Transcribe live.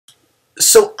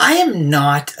So I am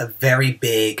not a very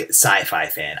big sci-fi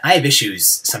fan. I have issues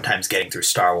sometimes getting through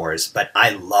Star Wars, but I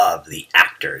love the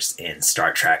actors in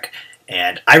Star Trek.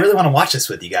 And I really want to watch this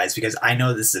with you guys because I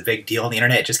know this is a big deal on the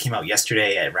internet. It just came out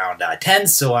yesterday at around 10,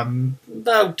 so I'm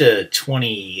about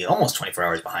 20, almost 24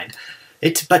 hours behind.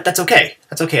 But that's okay.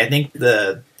 That's okay. I think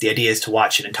the idea is to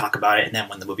watch it and talk about it, and then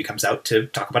when the movie comes out, to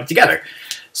talk about it together.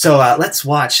 So let's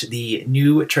watch the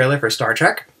new trailer for Star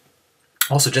Trek.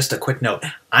 Also, just a quick note,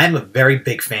 I'm a very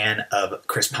big fan of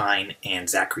Chris Pine and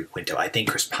Zachary Quinto. I think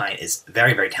Chris Pine is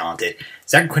very, very talented.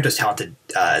 Zachary Quinto is talented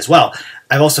as well.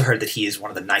 I've also heard that he is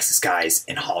one of the nicest guys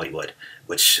in Hollywood,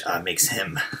 which makes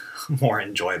him more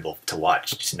enjoyable to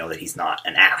watch, to know that he's not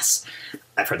an ass.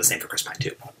 I've heard the same for Chris Pine,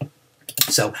 too.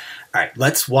 So, all right,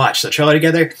 let's watch the trailer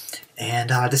together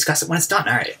and discuss it when it's done.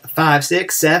 All right, 5,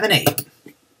 6, 7, 8.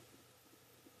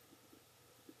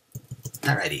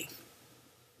 Alrighty.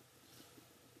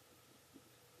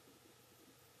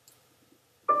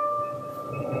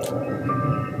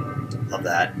 Love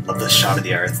that. Love the shot of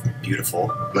the Earth.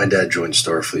 Beautiful. My dad joined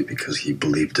Starfleet because he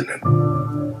believed in it.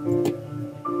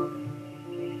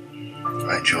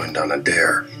 I joined on a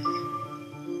dare.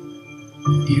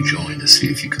 You joined to see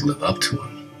if you could live up to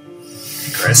him.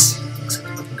 Hey, Chris. Looks like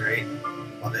you're looking great.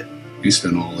 Love it. You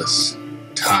spent all this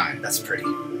time That's pretty.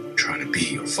 trying to be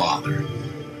your father.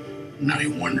 Now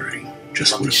you're wondering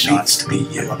just Love what the it shots. means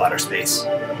to be I you. love outer space.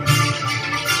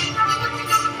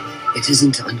 It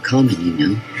isn't uncommon, you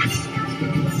know.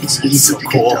 It's easy so to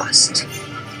cool. get lost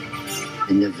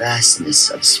in the vastness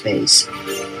of space.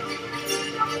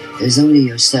 There's only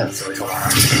yourself, It's really cool.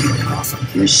 Awesome.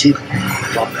 your ship,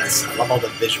 I love this. I love all the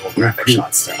visual graphic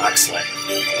shots. They're excellent.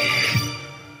 You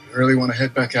really want to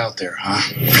head back out there, huh?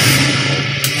 Wow,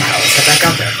 let's get back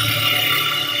out there.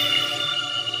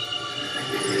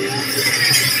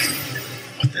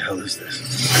 What the hell is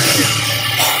this?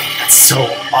 That's so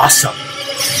awesome.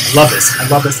 I love this. I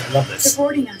love this. I love this.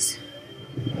 Supporting us.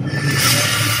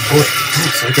 Oh,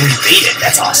 so we can invade it.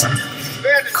 That's awesome.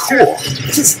 Cool.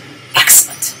 This is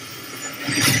excellent.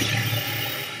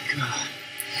 God.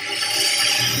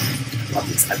 I love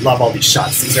these. I love all these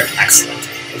shots. These are excellent.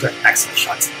 Those are excellent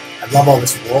shots. I love all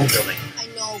this world building. I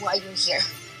know why you're here.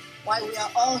 Why we are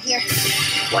all here.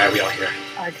 Why are we all here?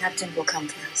 Our captain will come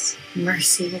for us.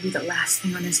 Mercy will be the last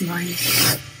thing on his mind.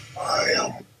 I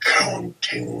am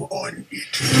counting on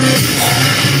it.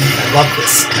 I love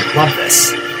this. I love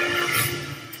this.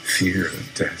 Fear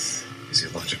of death is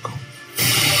illogical.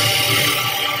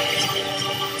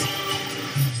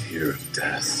 Fear of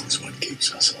death is what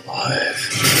keeps us alive.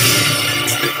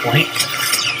 That's a good point.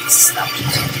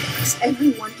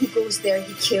 Everyone who goes there,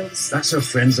 he kills. That's our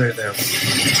friends out there.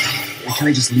 We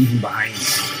can't just leave them behind.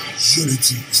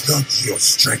 Unity is not your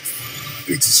strength.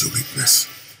 It is a weakness.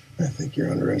 I think you're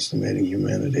underestimating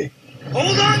humanity.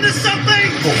 Hold on to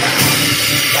something!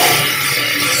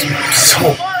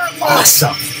 So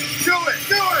awesome. Do it!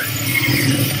 Do it!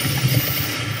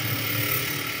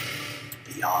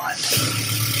 Beyond.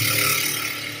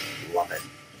 Love it.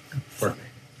 For me.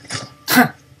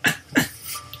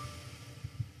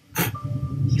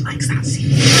 He likes that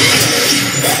scene.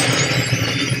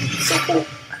 So cool.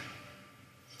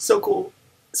 So cool.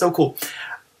 So cool.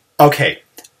 Okay.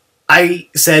 I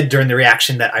said during the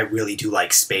reaction that I really do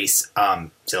like space.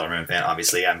 Sailor Moon fan,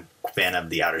 obviously. I'm a fan of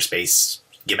the outer space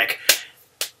gimmick.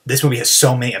 This movie has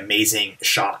so many amazing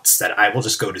shots that I will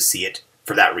just go to see it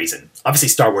for that reason. Obviously,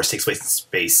 Star Wars takes place in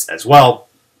space as well.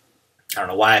 I don't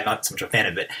know why I'm not so much a fan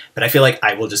of it, but I feel like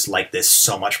I will just like this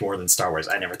so much more than Star Wars.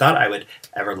 I never thought I would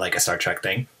ever like a Star Trek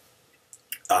thing.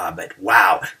 But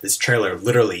wow, this trailer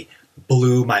literally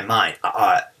blew my mind.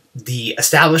 The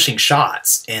establishing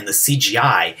shots and the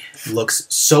CGI looks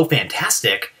so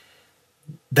fantastic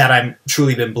that I'm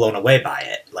truly been blown away by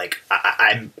it. Like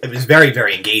it was very,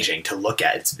 very engaging to look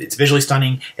at. It's visually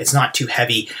stunning. It's not too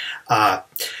heavy.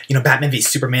 Batman v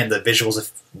Superman, the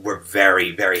visuals were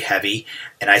very, very heavy,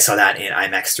 and I saw that in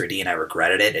IMAX 3D and I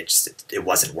regretted it. It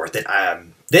wasn't worth it.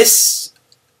 This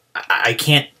I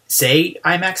can't say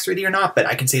IMAX 3D or not, but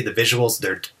I can say the visuals,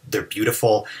 they're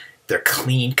beautiful. They're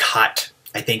clean cut.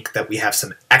 I think that we have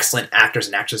some excellent actors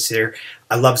and actresses here.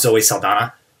 I love Zoe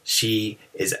Saldana. She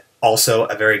is also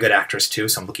a very good actress too,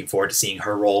 so I'm looking forward to seeing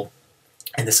her role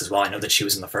in this as well. I know that she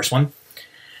was in the first one.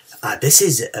 This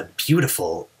is a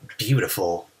beautiful,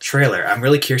 beautiful trailer. I'm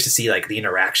really curious to see like the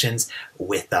interactions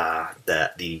with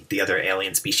the other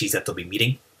alien species that they'll be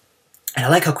meeting. And I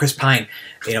like how Chris Pine,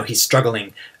 he's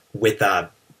struggling with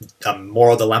a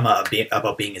moral dilemma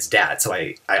about being his dad. So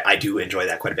I do enjoy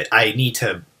that quite a bit. I need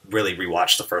to really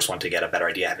rewatch the first one to get a better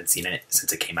idea. I haven't seen it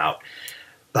since it came out.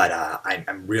 But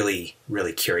I'm really,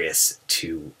 really curious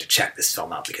to check this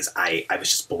film out because I was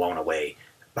just blown away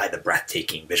by the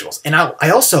breathtaking visuals. And I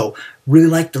also really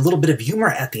liked the little bit of humor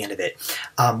at the end of it.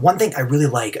 One thing I really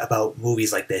like about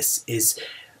movies like this is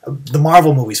the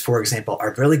Marvel movies, for example,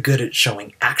 are really good at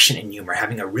showing action and humor,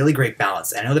 having a really great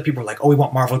balance. And I know that people are like, oh, we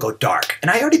want Marvel to go dark.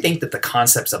 And I already think that the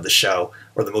concepts of the show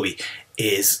or the movie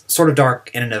is sort of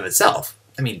dark in and of itself.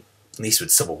 I mean, at least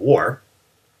with Civil War,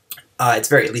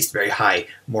 it's at least very high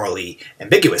morally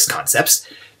ambiguous concepts.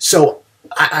 So,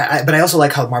 but I also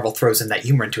like how Marvel throws in that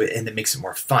humor into it and it makes it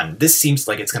more fun. This seems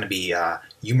like it's going to be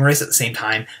humorous at the same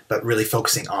time, but really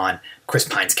focusing on Chris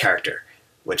Pine's character,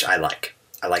 which I like.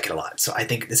 I like it a lot. So I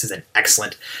think this is an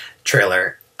excellent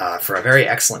trailer for a very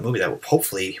excellent movie that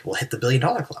hopefully will hit the $1 billion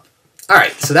club. All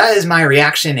right, so that is my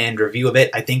reaction and review of it.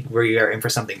 I think we are in for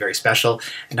something very special,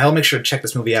 and I will make sure to check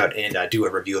this movie out and do a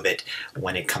review of it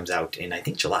when it comes out in, I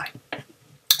think, July.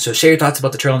 So share your thoughts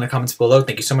about the trailer in the comments below.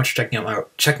 Thank you so much for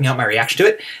checking out my reaction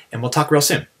to it, and we'll talk real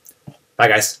soon. Bye,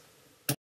 guys.